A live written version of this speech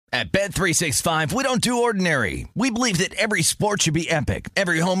At Bet365, we don't do ordinary. We believe that every sport should be epic.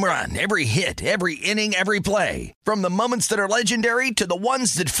 Every home run, every hit, every inning, every play. From the moments that are legendary to the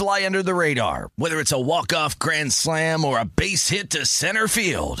ones that fly under the radar. Whether it's a walk-off grand slam or a base hit to center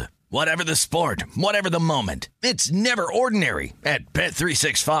field. Whatever the sport, whatever the moment. It's never ordinary at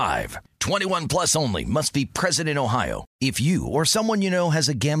Bet365. 21 plus only. Must be present in Ohio. If you or someone you know has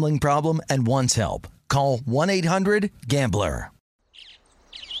a gambling problem and wants help, call 1-800-GAMBLER.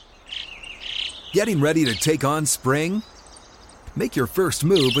 Getting ready to take on spring? Make your first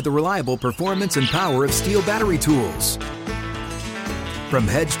move with the reliable performance and power of Steel battery tools. From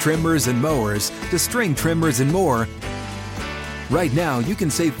hedge trimmers and mowers to string trimmers and more, right now you can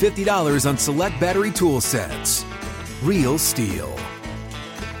save $50 on select battery tool sets. Real Steel.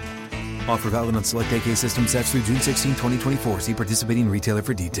 Offer valid on select AK system sets through June 16, 2024. See participating retailer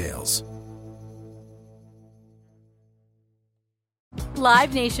for details.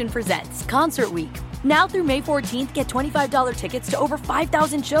 Live Nation presents Concert Week. Now through May 14th, get $25 tickets to over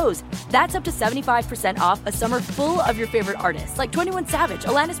 5,000 shows. That's up to 75% off a summer full of your favorite artists like 21 Savage,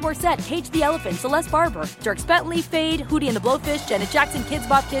 Alanis Morissette, Cage the Elephant, Celeste Barber, Dierks Bentley, Fade, Hootie and the Blowfish, Janet Jackson, Kidz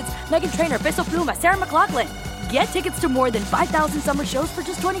Bop Kids, Meghan Trainor, Bissell Pluma, Sarah McLachlan. Get tickets to more than 5,000 summer shows for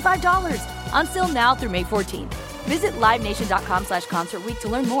just $25. Until now through May 14th. Visit LiveNation.com/Concert Week to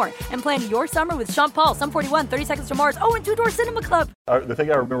learn more and plan your summer with Sean Paul, Sum 41, 30 Seconds to Mars, and Two Door Cinema Club. The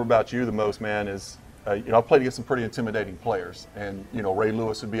thing I remember about you the most, man, is I played against some pretty intimidating players, and Ray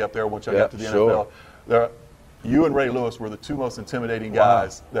Lewis would be up there once I got to the NFL. You and Ray Lewis were the two most intimidating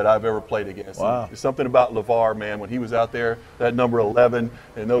guys that I've ever played against. Wow. There's something about LeVar, man, when he was out there, that number 11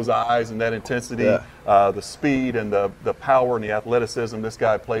 and those eyes and that intensity, the speed and the power and the athleticism this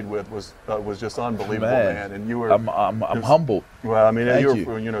guy played with was just unbelievable, man. And you were I'm humbled. Well, I mean,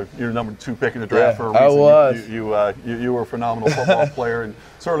 you're number 2 pick in the draft for a reason. I was. You were a phenomenal football player and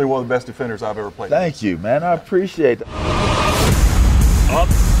certainly one of the best defenders I've ever played. Thank you, man. I appreciate it. Up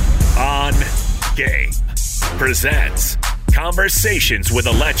on Game presents Conversations with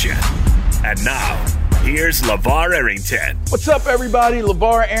a Legend. And now, here's LeVar Arrington. What's up, everybody?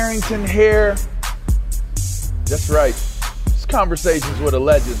 LeVar Arrington here. That's right. It's Conversations with a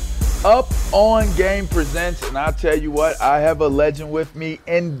Legend. Up on Game presents, and I'll tell you what, I have a legend with me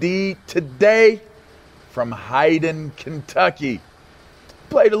indeed today from Hayden, Kentucky.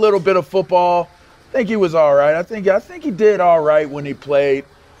 Played a little bit of football. I think he was all right. I think he did all right when he played.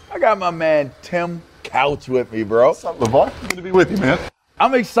 I got my man Tim Couch with me, bro. What's up, LeVar? Good to be with you, man.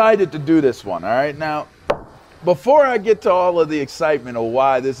 I'm excited to do this one, all right? Now, before I get to all of the excitement of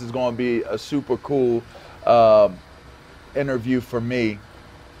why this is going to be a super cool interview for me,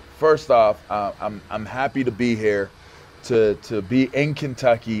 first off, I'm happy to be here, to be in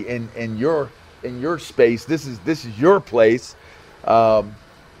Kentucky, in your space. This is your place,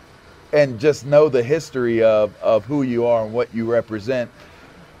 and just know the history of who you are and what you represent.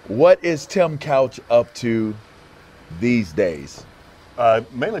 What is Tim Couch up to these days?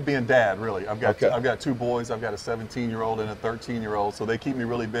 Mainly being dad, really. I've got 2 boys. I've got a 17-year-old and a 13-year-old, so they keep me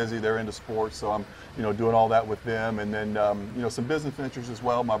really busy. They're into sports, so I'm doing all that with them, and then some business ventures as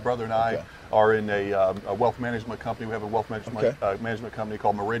well. My brother and I are in a wealth management company. We have a wealth management company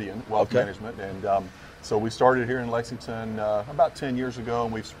called Meridian Wealth Management, and so we started here in Lexington about 10 years ago,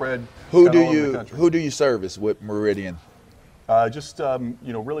 and we've spread all over the country. Who do you service with Meridian?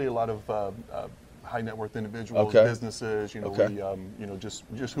 Really a lot of high net worth individuals, businesses,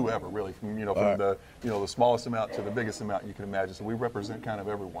 just whoever, really, from the smallest amount to the biggest amount you can imagine. So we represent kind of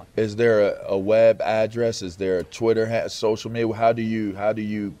everyone. Is there a web address? Is there a Twitter, social media? How do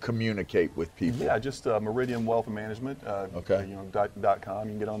you communicate with people? Yeah, just Meridian Wealth Management. .com. You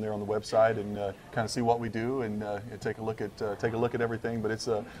can get on there on the website and kind of see what we do and take a look at everything. But it's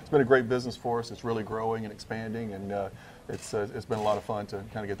been a great business for us. It's really growing and expanding, and it's been a lot of fun to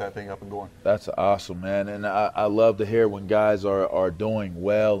kind of get that thing up and going. That's awesome, man. And I love to hear when guys are doing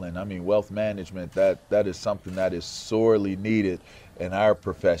well. And I mean, wealth management, that is something that is sorely needed in our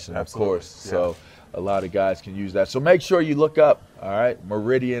profession, Absolutely. Of course. So a lot of guys can use that. So make sure you look up, all right,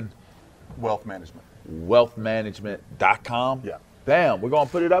 Meridian Wealth Management. Wealthmanagement.com. Yeah. Bam, we're going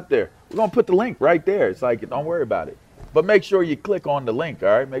to put it up there. We're going to put the link right there. It's like, don't worry about it. But make sure you click on the link, all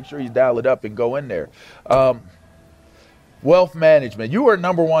right? Make sure you dial it up and go in there. Wealth management. You were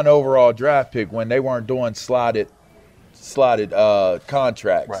number 1 overall draft pick when they weren't doing slotted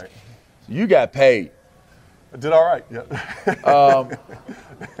contracts. Right. You got paid. I did all right. Yeah.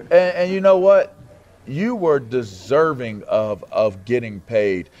 And you know what? You were deserving of getting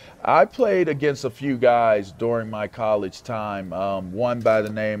paid. I played against a few guys during my college time. One by the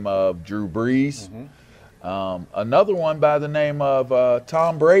name of Drew Brees. Another one by the name of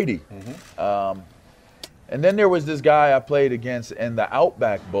Tom Brady. And then there was this guy I played against in the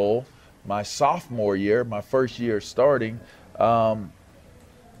Outback Bowl my sophomore year, my first year starting, and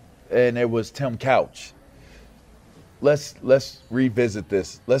it was Tim Couch. Let's revisit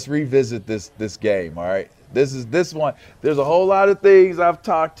this. Let's revisit this game, all right? This one. There's a whole lot of things I've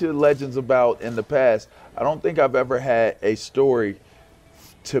talked to legends about in the past. I don't think I've ever had a story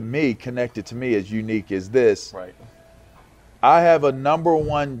connected to me as unique as this. Right. I have a number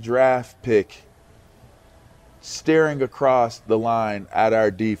 1 draft pick staring across the line at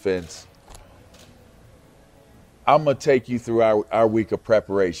our defense. I'm going to take you through our week of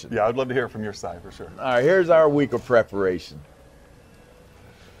preparation. Yeah, I'd love to hear it from your side for sure. All right, here's our week of preparation.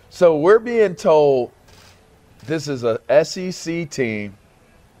 So we're being told this is a SEC team.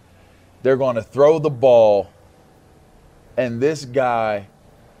 They're going to throw the ball, and this guy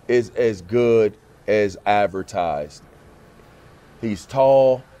is as good as advertised. He's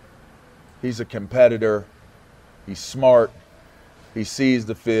tall. He's a competitor. He's smart. He sees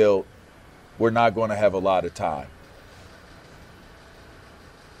the field. We're not going to have a lot of time.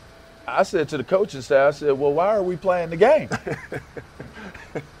 I said to the coaching staff, I said, well, why are we playing the game?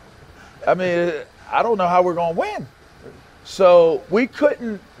 I mean, I don't know how we're going to win. So we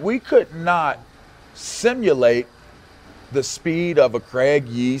could not simulate the speed of a Craig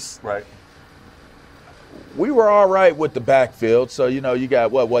Yeast. Right. We were all right with the backfield. So, you got,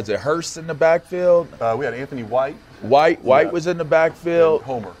 what was it, Hurst in the backfield? We had Anthony White. White was in the backfield.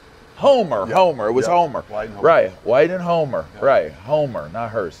 And Homer. Yep. Homer. It was Yep. Homer. White and Homer. Right. White and Homer. Yep. Right. Homer, not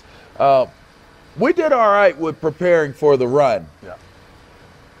Hurst. We did all right with preparing for the run. Yeah.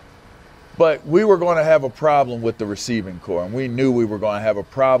 But we were going to have a problem with the receiving corps, and we knew we were going to have a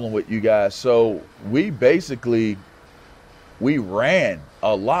problem with you guys. So we ran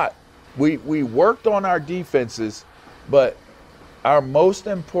a lot. We worked on our defenses, but our most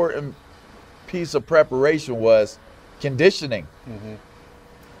important piece of preparation was conditioning. Mm-hmm.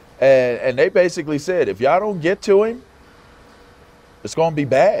 And they basically said, if y'all don't get to him, it's going to be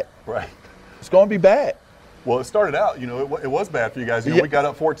bad. Right. It's going to be bad. Well, it started out, it was bad for you guys. We got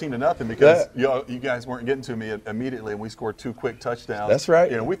up 14-0 because you guys weren't getting to me immediately, and we scored 2 quick touchdowns. That's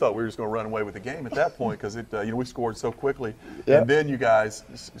right. We thought we were just going to run away with the game at that point because we scored so quickly. Yep. And then you guys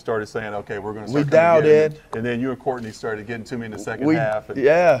started saying, okay, we're going to start We dialed in. And then you and Courtney started getting to me in the second half.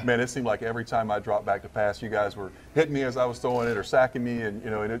 And, man, it seemed like every time I dropped back to pass, you guys were hitting me as I was throwing it or sacking me, and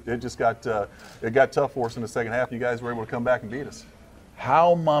it just got tough for us in the second half. You guys were able to come back and beat us.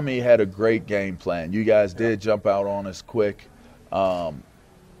 How Mummy had a great game plan. You guys did jump out on us quick. I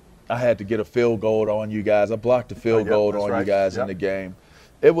had to get a field goal on you guys. I blocked a field goal on you guys in the game.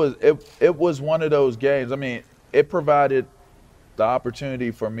 It was one of those games. I mean, it provided the opportunity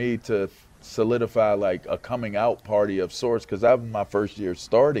for me to solidify like a coming out party of sorts because that was my first year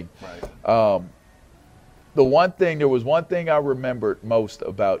starting. Right. There was one thing I remembered most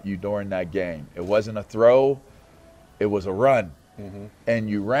about you during that game. It wasn't a throw, it was a run. Mm-hmm. And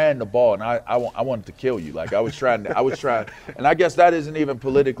you ran the ball, and I wanted to kill you. Like I was trying, and I guess that isn't even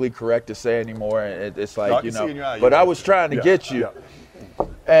politically correct to say anymore. It's like, but I was trying to get you,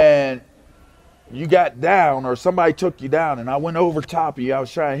 and you got down, or somebody took you down, and I went over top of you. I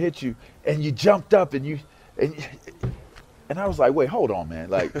was trying to hit you, and you jumped up, and I was like, wait, hold on, man,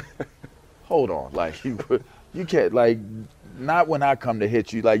 like, hold on, like you can't, like, not when I come to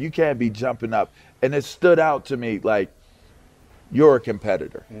hit you, like you can't be jumping up, and it stood out to me, like. You're a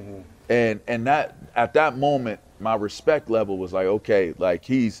competitor. Mm-hmm. And that at that moment, my respect level was like, okay, like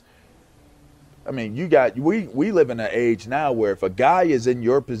we live in an age now where if a guy is in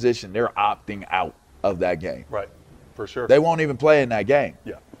your position, they're opting out of that game. Right, for sure. They won't even play in that game.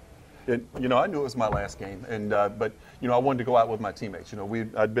 Yeah. And, I knew it was my last game, and but I wanted to go out with my teammates.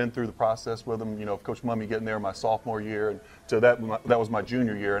 I'd been through the process with them. Coach Mummy getting there my sophomore year, and so that was my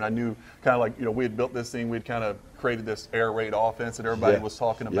junior year, and I knew kind of like we had built this thing. We'd kind of created this air raid offense that everybody was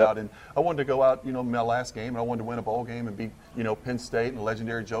talking about, and I wanted to go out, my last game, and I wanted to win a bowl game and beat Penn State and the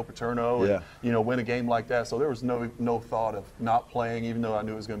legendary Joe Paterno, and win a game like that. So there was no thought of not playing, even though I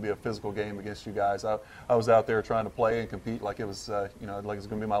knew it was going to be a physical game against you guys. I was out there trying to play and compete like it was like it was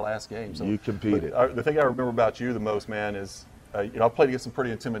going to be my last game. So you competed. The thing I remember about you the most, man, is I played against some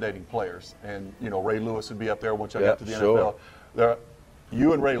pretty intimidating players, and Ray Lewis would be up there once I got to the NFL.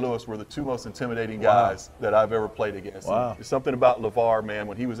 you and Ray Lewis were the two most intimidating guys that I've ever played against. Wow. There's something about LeVar, man,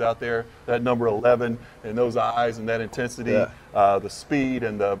 when he was out there, that number 11 and those eyes and that intensity, the speed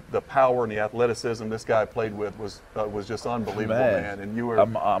and the power and the athleticism this guy played with was just unbelievable, man. And you were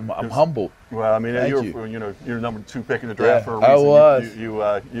I'm humbled. Well, I mean, you're number 2 pick in the draft for a reason. I was.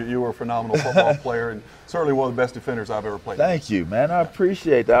 You were a phenomenal football player and certainly one of the best defenders I've ever played. Thank you, man. I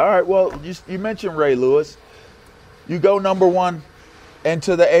appreciate that. All right, well, you mentioned Ray Lewis. You go number 1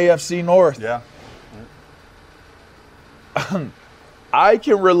 into the AFC North. Yeah. I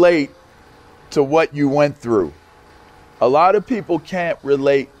can relate to what you went through. A lot of people can't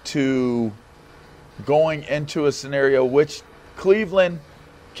relate to going into a scenario which Cleveland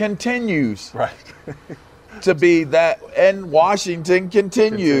continues to be that, and Washington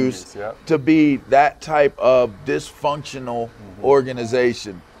continues to be that type of dysfunctional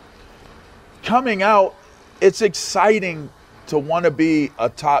organization. Coming out, it's exciting to want to be a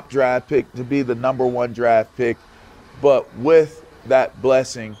top draft pick, to be the number 1 draft pick, but with that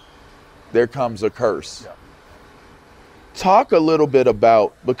blessing, there comes a curse. Yeah. Talk a little bit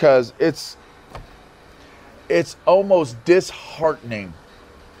about, because it's almost disheartening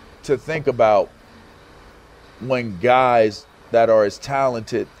to think about when guys that are as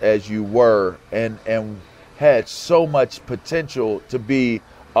talented as you were and had so much potential to be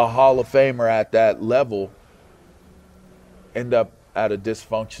a Hall of Famer at that level end up at a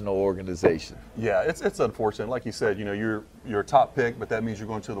dysfunctional organization. Yeah, it's unfortunate. Like you said, you're a top pick, but that means you're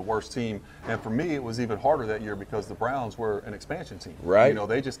going to the worst team. And for me, it was even harder that year because the Browns were an expansion team. Right.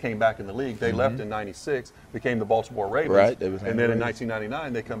 They just came back in the league. They left in '96, became the Baltimore Ravens. Right. And then in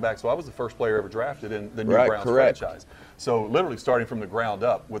 1999, they come back. So I was the first player ever drafted in the new Browns franchise. So literally starting from the ground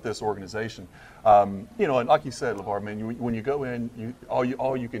up with this organization. And like you said, LeVar, man, when you go in,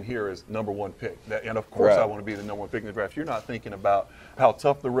 all you can hear is number 1 pick. And of course, I want to be the number 1 pick in the draft. You're not thinking about how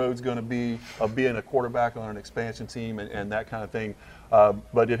tough the road's going to be, of being a quarterback on an expansion team and that kind of thing.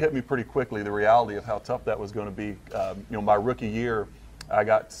 But it hit me pretty quickly, the reality of how tough that was going to be. My rookie year, I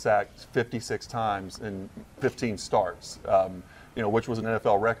got sacked 56 times in 15 starts, which was an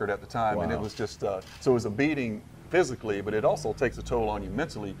NFL record at the time. Wow. And it was just so it was a beating physically, but it also takes a toll on you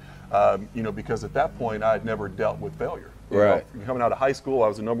mentally, because at that point I had never dealt with failure. Coming out of high school, I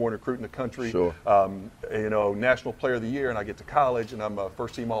was the number 1 recruit in the country. Sure. National Player of the Year, and I get to college, and I'm a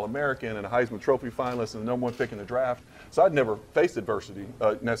first-team All-American and a Heisman Trophy finalist and the number 1 pick in the draft. So I'd never faced adversity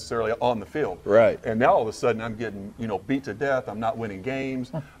necessarily on the field. Right. And now all of a sudden I'm getting, beat to death. I'm not winning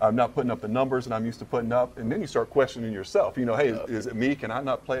games. I'm not putting up the numbers that I'm used to putting up. And then you start questioning yourself. Hey, is it me? Can I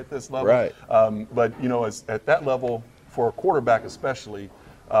not play at this level? Right. But at that level, for a quarterback especially,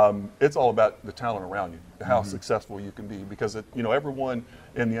 it's all about the talent around you, how successful you can be, because everyone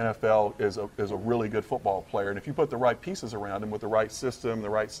in the NFL is a really good football player, and if you put the right pieces around them with the right system, the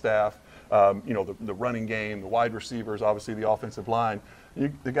right staff, the running game, the wide receivers, obviously the offensive line,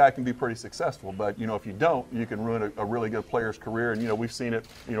 the guy can be pretty successful. But if you don't, you can ruin a really good player's career. And we've seen it.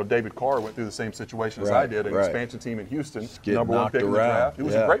 David Carr went through the same situation as I did, an expansion team in Houston, number 1 pick in the draft. He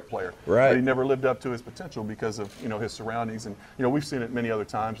was a great player, but he never lived up to his potential because of his surroundings. And we've seen it many other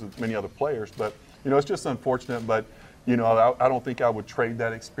times with many other players. But it's just unfortunate. But I don't think I would trade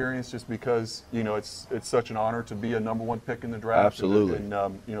that experience just because it's such an honor to be a number 1 pick in the draft. Absolutely. And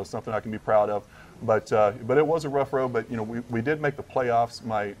something I can be proud of. But it was a rough road. But we did make the playoffs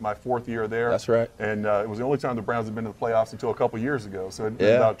my 4th year there. That's right. And it was the only time the Browns had been to the playoffs until a couple years ago. So it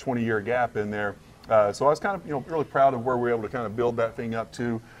was about a 20-year gap in there. So I was kind of really proud of where we were able to kind of build that thing up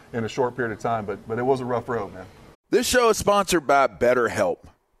to in a short period of time. But it was a rough road, man. This show is sponsored by BetterHelp.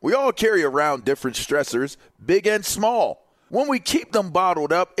 We all carry around different stressors, big and small. When we keep them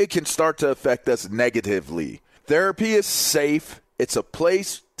bottled up, it can start to affect us negatively. Therapy is safe. It's a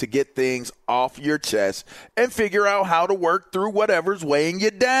place to get things off your chest and figure out how to work through whatever's weighing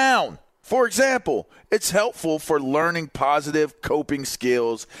you down. For example, it's helpful for learning positive coping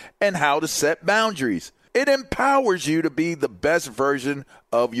skills and how to set boundaries. It empowers you to be the best version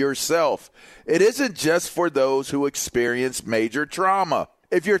of yourself. It isn't just for those who experience major trauma.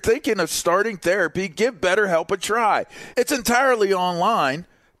 If you're thinking of starting therapy, give BetterHelp a try. It's entirely online,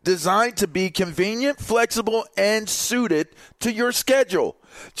 designed to be convenient, flexible, and suited to your schedule.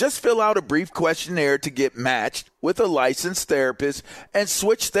 Just fill out a brief questionnaire to get matched with a licensed therapist and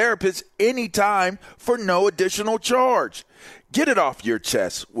switch therapists anytime for no additional charge. Get it off your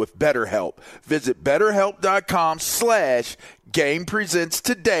chest with BetterHelp. Visit BetterHelp.com/GamePresents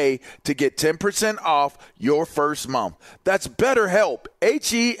today to get 10% off your first month. That's BetterHelp,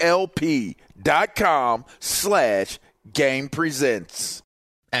 HELP.com/GamePresents.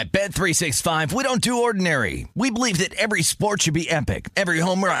 At Bet365, we don't do ordinary. We believe that every sport should be epic. Every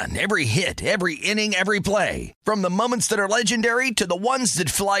home run, every hit, every inning, every play. From the moments that are legendary to the ones that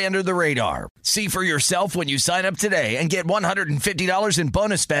fly under the radar. See for yourself when you sign up today and get $150 in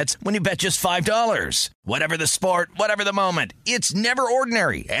bonus bets when you bet just $5. Whatever the sport, whatever the moment, it's never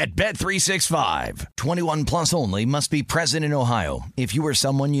ordinary at Bet365. 21 plus only. Must be present in Ohio. If you or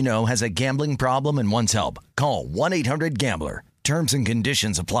someone you know has a gambling problem and wants help, call 1-800-GAMBLER. Terms and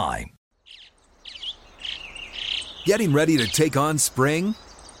conditions apply. Getting ready to take on spring?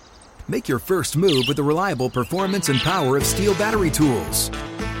 Make your first move with the reliable performance and power of Steel battery tools.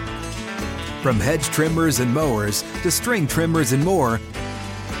 From hedge trimmers and mowers to string trimmers and more,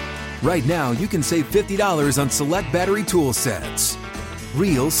 right now you can save $50 on select battery tool sets.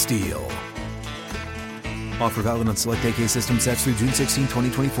 Real Steel. Offer valid on select AK system sets through June 16,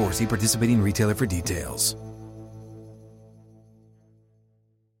 2024. See participating retailer for details.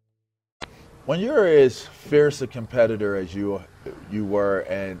 When you're as fierce a competitor as you were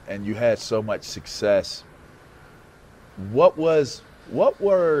and you had so much success, what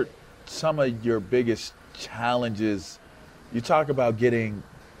were some of your biggest challenges? You talk about getting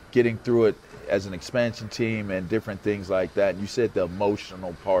through it as an expansion team and different things like that. And you said the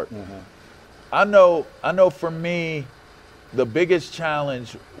emotional part. Mm-hmm. I know for me, the biggest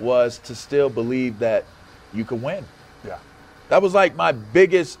challenge was to still believe that you could win. Yeah. That was like my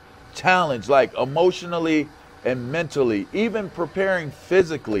biggest challenge, like emotionally and mentally, even preparing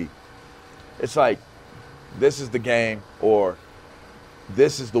physically. It's like, this is the game, or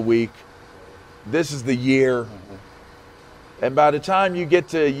this is the week, this is the year. Mm-hmm. And by the time you get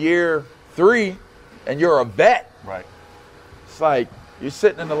to year 3 and you're a vet, right? It's like you're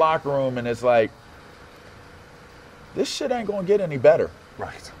sitting in the locker room and it's like, this shit ain't gonna get any better.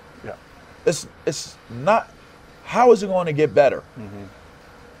 Right. Yeah. It's not. How is it going to get better? Mm-hmm.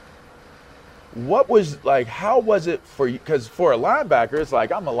 What was like? How was it for you? Because for a linebacker, it's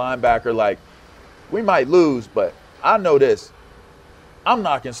like, I'm a linebacker. Like, we might lose, but I know this. I'm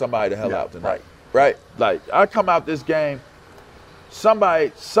knocking somebody the hell out tonight, right? Like, I come out this game,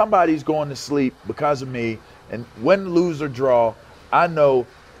 somebody's going to sleep because of me, and win, lose, or draw, I know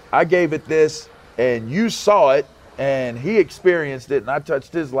I gave it this, and you saw it, and he experienced it, and I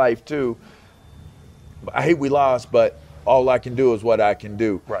touched his life too. I hate we lost, but all I can do is what I can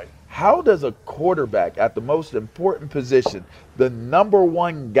do. Right. How does a quarterback at the most important position, the number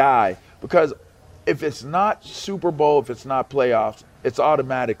one guy, because if it's not Super Bowl, if it's not playoffs, it's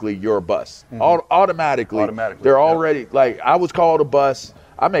automatically your bust. Mm-hmm. Automatically. They're already, like, I was called a bust.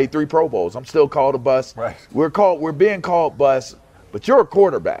 I made 3 Pro Bowls. I'm still called a bust. Right. We're being called bust, but you're a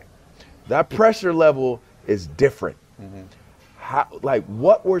quarterback. That pressure level is different. Mm-hmm.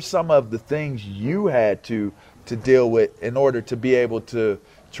 What were some of the things you had to deal with in order to be able to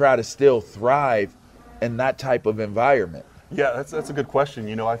try to still thrive in that type of environment? Yeah, that's a good question.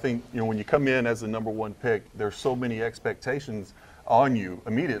 You know, I think, you know, when you come in as the number 1 pick, there's so many expectations on you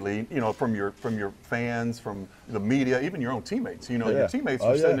immediately, you know, from your fans, from the media, even your own teammates. You know, your teammates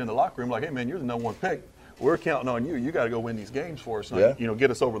are sitting in the locker room like, hey, man, you're the number 1 pick. We're counting on you. You got to go win these games for us. And, you know,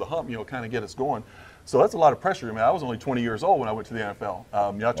 get us over the hump, you know, kind of get us going. So that's a lot of pressure. I mean, I was only 20 years old when I went to the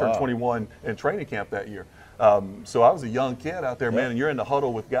NFL. You know, I turned 21 in training camp that year. So I was a young kid out there, man, and you're in the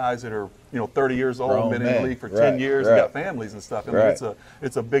huddle with guys that are, you know, 30 years old, been in the league for 10 years, and got families and stuff. I mean,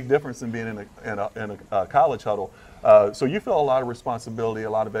 it's a big difference than being in a college huddle. So you feel a lot of responsibility, a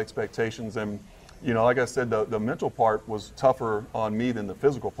lot of expectations, and, you know, like I said, the mental part was tougher on me than the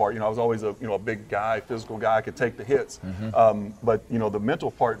physical part. You know, I was always a big guy, physical guy, I could take the hits. Mm-hmm. But, you know, the mental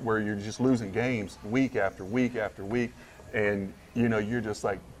part where you're just losing games week after week after week, and, you know, you're just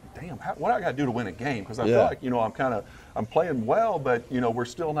like, damn, what do I got to do to win a game? Because I feel like, you know, I'm playing well, but, you know, we're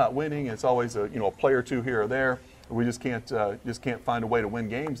still not winning. It's always a player or two here or there. We just can't find a way to win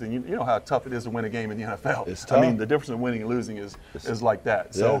games. And you know how tough it is to win a game in the NFL. It's tough. I mean, the difference in winning and losing is like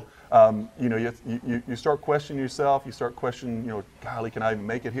that. So, you know, you start questioning yourself. You start questioning, you know, golly, can I even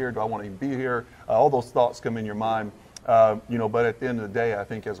make it here? Do I want to even be here? All those thoughts come in your mind. You know, but at the end of the day, I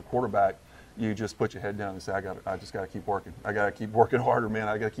think as a quarterback, you just put your head down and say, I just got to keep working. I got to keep working harder, man.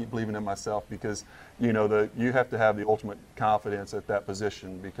 I got to keep believing in myself, because, you know, you have to have the ultimate confidence at that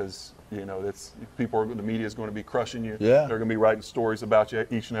position, because, you know, the media is going to be crushing you. Yeah. They're going to be writing stories about you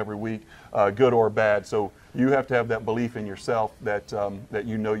each and every week, good or bad. So you have to have that belief in yourself that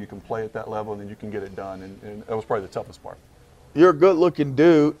you know you can play at that level and then you can get it done. And that was probably the toughest part. You're a good-looking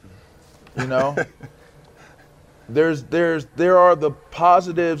dude, you know. There are the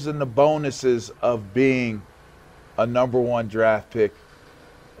positives and the bonuses of being a number 1 draft pick,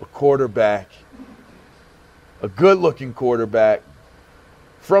 a quarterback, a good-looking quarterback,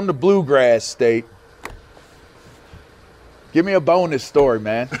 from the bluegrass state. Give me a bonus story,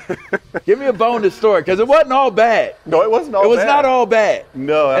 man. Give me a bonus story, because it wasn't all bad. No, it wasn't all bad. It was not all bad.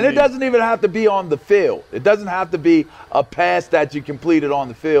 No, it doesn't even have to be on the field. It doesn't have to be a pass that you completed on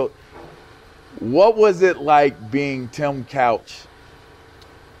the field. What was it like being Tim Couch?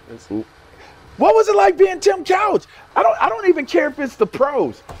 What was it like being Tim Couch? I don't even care if it's the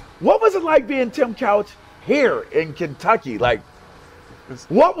pros. What was it like being Tim Couch here in Kentucky? Like,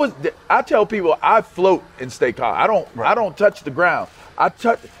 I tell people I float in State College. I don't touch the ground.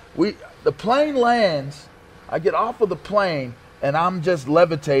 The plane lands, I get off of the plane, and I'm just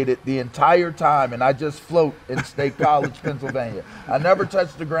levitated the entire time, and I just float in State College, Pennsylvania. I never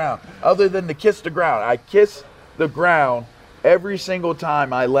touch the ground, other than to kiss the ground. I kiss the ground every single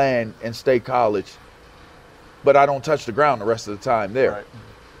time I land in State College, but I don't touch the ground the rest of the time there. Right.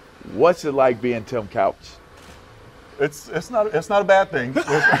 What's it like being Tim Couch? It's not a bad thing.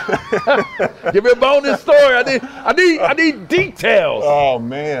 Give me a bonus story. I need details. Oh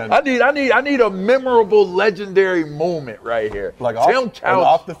man. I need a memorable, legendary moment right here. Like Tim Couch. An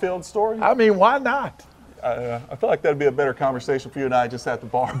off the field story? I mean, why not? I feel like that'd be a better conversation for you and I just at the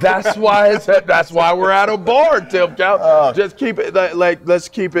bar. That's why we're at a bar, Tim Couch. Just keep it let's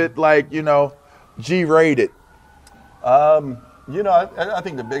keep it G-rated. I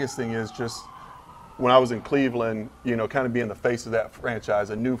think the biggest thing is just when I was in Cleveland, kind of being the face of that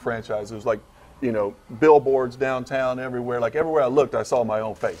franchise, a new franchise. It was like, billboards downtown everywhere. Like everywhere I looked, I saw my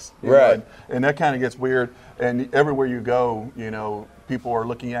own face. Right. And that kind of gets weird. And everywhere you go, people are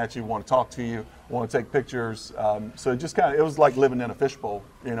looking at you, want to talk to you, want to take pictures. So it was like living in a fishbowl,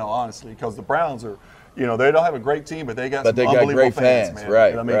 honestly, because the Browns are, they don't have a great team, but they got some unbelievable great fans, man.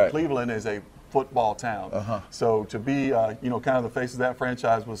 right? And right. Cleveland is a football town. So to be, kind of the face of that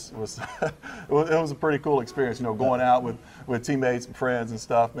franchise was it was a pretty cool experience. Going out with teammates and friends and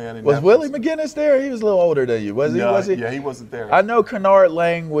stuff, man. And was Willie McGinnis there? He was a little older than you, was he? No, was he? Yeah, he wasn't there. I know Kennard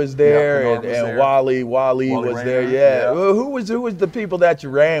Lang was there, Yeah, and there. Wally was Rayner, there. Yeah. Well, who was the people that you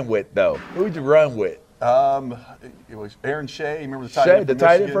ran with though? Who did you run with? It was Aaron Shea. Remember the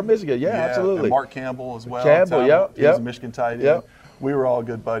tight end from Michigan? Yeah, absolutely. And Mark Campbell as well. Yep. He was a Michigan tight end. Yep. We were all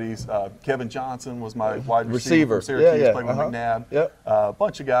good buddies. Kevin Johnson was my wide receiver from Syracuse, yeah. played with McNabb. Yep. A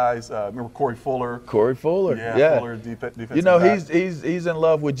bunch of guys. Remember Corey Fuller? Yeah. Fuller, defensive back. he's in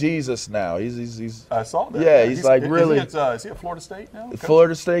love with Jesus now. He's I saw that. Yeah, he's like really. Is he at Florida State now?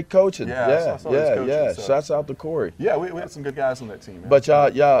 Florida State coaching. Yeah. So. Shouts out to Corey. Yeah, we had some good guys on that team. Man. But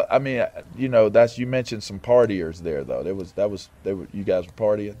y'all, I mean, you mentioned some partiers there though. You guys were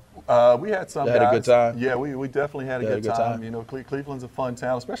partying. We had some guys. Had a good time? Yeah, we definitely had a good time. Cleveland's a fun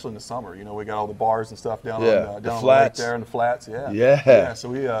town, especially in the summer. We got all the bars and stuff down on the lake there in the flats. Yeah. So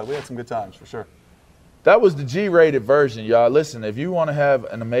we had some good times for sure. That was the G-rated version, y'all. Listen, if you want to have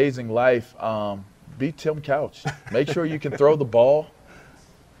an amazing life, be Tim Couch. Make sure you can throw the ball.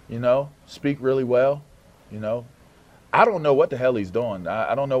 Speak really well. I don't know what the hell he's doing.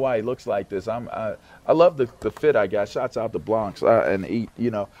 I don't know why he looks like this. I love the fit I got. Shouts out to Blancs and eat.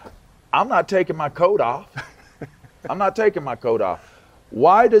 I'm not taking my coat off.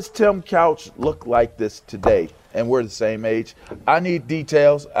 Why does Tim Couch look like this today? And we're the same age. I need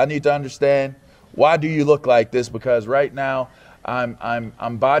details. I need to understand, why do you look like this? Because right now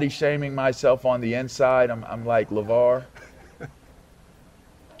I'm body shaming myself on the inside. I'm like, LeVar,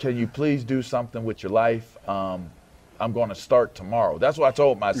 can you please do something with your life? I'm going to start tomorrow. That's what I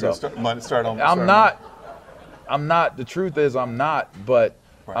told myself. I'm not. The truth is I'm not, but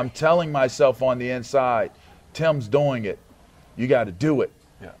right. I'm telling myself on the inside, Tim's doing it. You got to do it.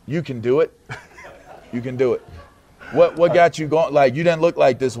 Yeah. You can do it. You can do it. What got you going? Like, you didn't look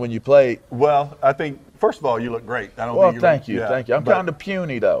like this when you played. Well, I think, first of all, you look great. Thank you. I'm kind of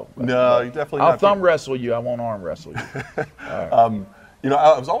puny, though. No, you definitely I'll thumb wrestle you. I won't arm wrestle you. Right.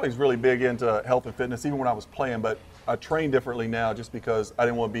 I was always really big into health and fitness, even when I was playing, but I train differently now just because I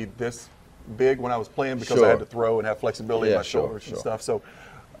didn't want to be this big when I was playing because I had to throw and have flexibility in my shoulders and stuff. So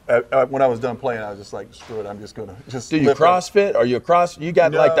when I was done playing, I was just like, screw it, I'm just going to just do you CrossFit? Are you you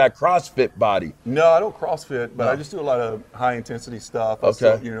got like that CrossFit body? No, I don't CrossFit, but I just do a lot of high intensity stuff.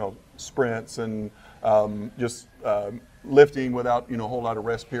 Okay. So, sprints and just lifting without a whole lot of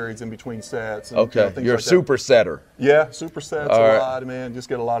rest periods in between sets. And, okay, you're a supersetter. Yeah, supersets a lot, man. Just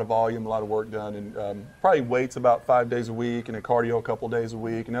get a lot of volume, a lot of work done, and probably weights about 5 days a week, and then cardio a couple days a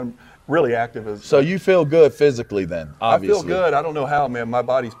week, and I'm really active. So you feel good physically then, obviously. I feel good. I don't know how, man. My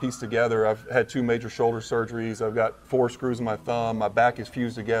body's pieced together. I've had 2 major shoulder surgeries. I've got 4 screws in my thumb. My back is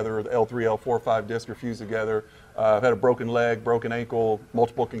fused together. The L3, L4, 5 discs are fused together. I've had a broken leg, broken ankle,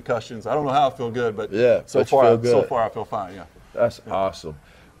 multiple concussions. I don't know how I feel good, but so far I feel fine. Yeah. That's awesome.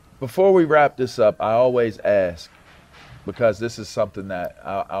 Before we wrap this up, I always ask, because this is something that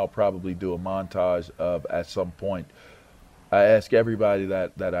I'll probably do a montage of at some point. I ask everybody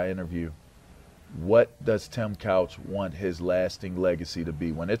that I interview, what does Tim Couch want his lasting legacy to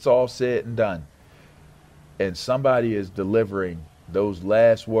be? When it's all said and done, and somebody is delivering those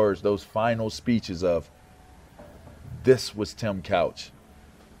last words, those final speeches of, this was Tim Couch,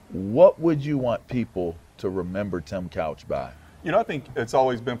 what would you want people to remember Tim Couch by? I think it's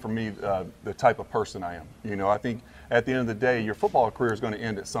always been for me the type of person I am. I think at the end of the day, your football career is going to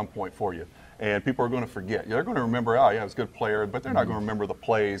end at some point for you. And people are going to forget. They're going to remember, I was a good player, but they're not going to remember the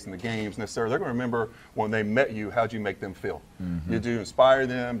plays and the games necessarily. They're going to remember when they met you, how'd you make them feel? Did you inspire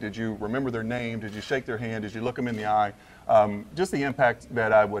them? Did you remember their name? Did you shake their hand? Did you look them in the eye? Just the impact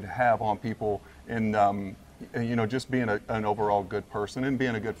that I would have on people in, just being an overall good person and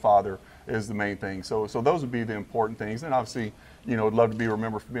being a good father is the main thing. So those would be the important things. And obviously, I'd love to be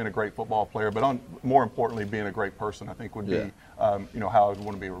remembered for being a great football player, but more importantly, being a great person, I think would be, how I would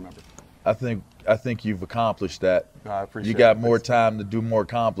want to be remembered. I think you've accomplished that. I appreciate it. You got more time to do more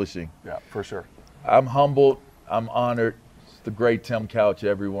accomplishing. Yeah, for sure. I'm humbled. I'm honored. It's the great Tim Couch,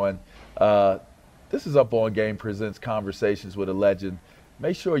 everyone. This is Up On Game presents Conversations with a Legend.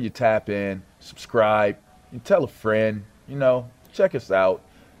 Make sure you tap in, subscribe, and tell a friend. Check us out.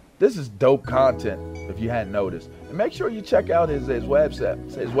 This is dope content, if you hadn't noticed. And make sure you check out his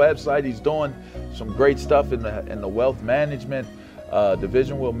website. He's doing some great stuff in the wealth management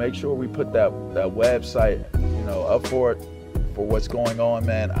division. We'll make sure we put that website, up for what's going on,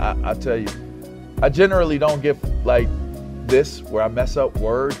 man. I tell you, I generally don't get like this where I mess up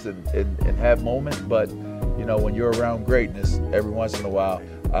words and have moments, but when you're around greatness, every once in a while,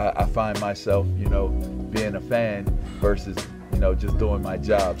 I find myself, being a fan versus, just doing my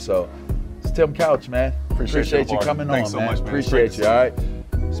job. So it's Tim Couch, man. Appreciate you coming on, man. Thanks so much, man. Appreciate you, all right?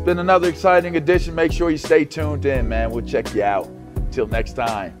 It's been another exciting edition. Make sure you stay tuned in, man. We'll check you out. Till next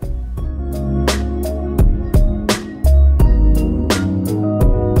time.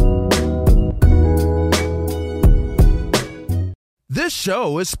 This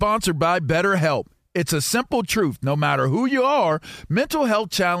show is sponsored by BetterHelp. It's a simple truth. No matter who you are, mental health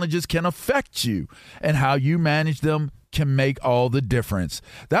challenges can affect you, and how you manage them can make all the difference.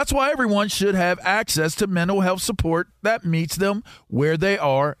 That's why everyone should have access to mental health support that meets them where they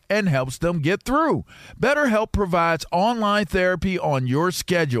are and helps them get through. BetterHelp provides online therapy on your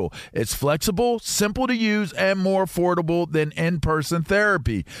schedule. It's flexible, simple to use, and more affordable than in-person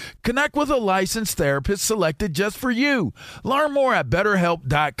therapy. Connect with a licensed therapist selected just for you. Learn more at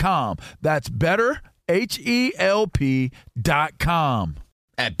BetterHelp.com. That's BetterHelp.com.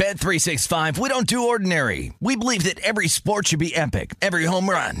 At Bet365, we don't do ordinary. We believe that every sport should be epic. Every home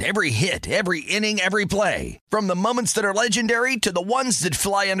run, every hit, every inning, every play. From the moments that are legendary to the ones that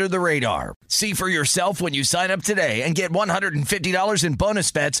fly under the radar. See for yourself when you sign up today and get $150 in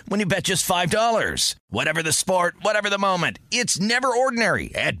bonus bets when you bet just $5. Whatever the sport, whatever the moment, it's never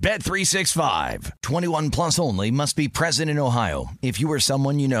ordinary at Bet365. 21 plus only. Must be present in Ohio. If you or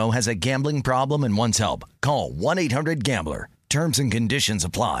someone you know has a gambling problem and wants help, call 1-800-GAMBLER. Terms and conditions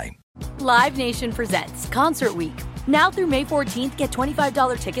apply. Live Nation presents Concert Week. Now through May 14th, get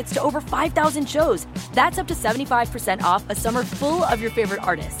 $25 tickets to over 5,000 shows. That's up to 75% off a summer full of your favorite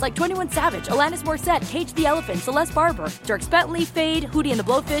artists like 21 Savage, Alanis Morissette, Cage the Elephant, Celeste Barber, Dierks Bentley, Fade, Hootie and the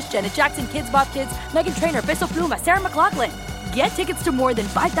Blowfish, Janet Jackson, Kidz Bop Kids, Meghan Trainor, Peso Pluma, Sarah McLachlan. Get tickets to more than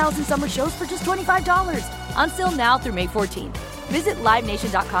 5,000 summer shows for just $25. Until now through May 14th. Visit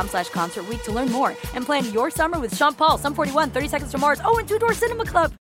LiveNation.com/Concert Week to learn more and plan your summer with Sean Paul, Sum 41, 30 Seconds to Mars, and Two Door Cinema Club.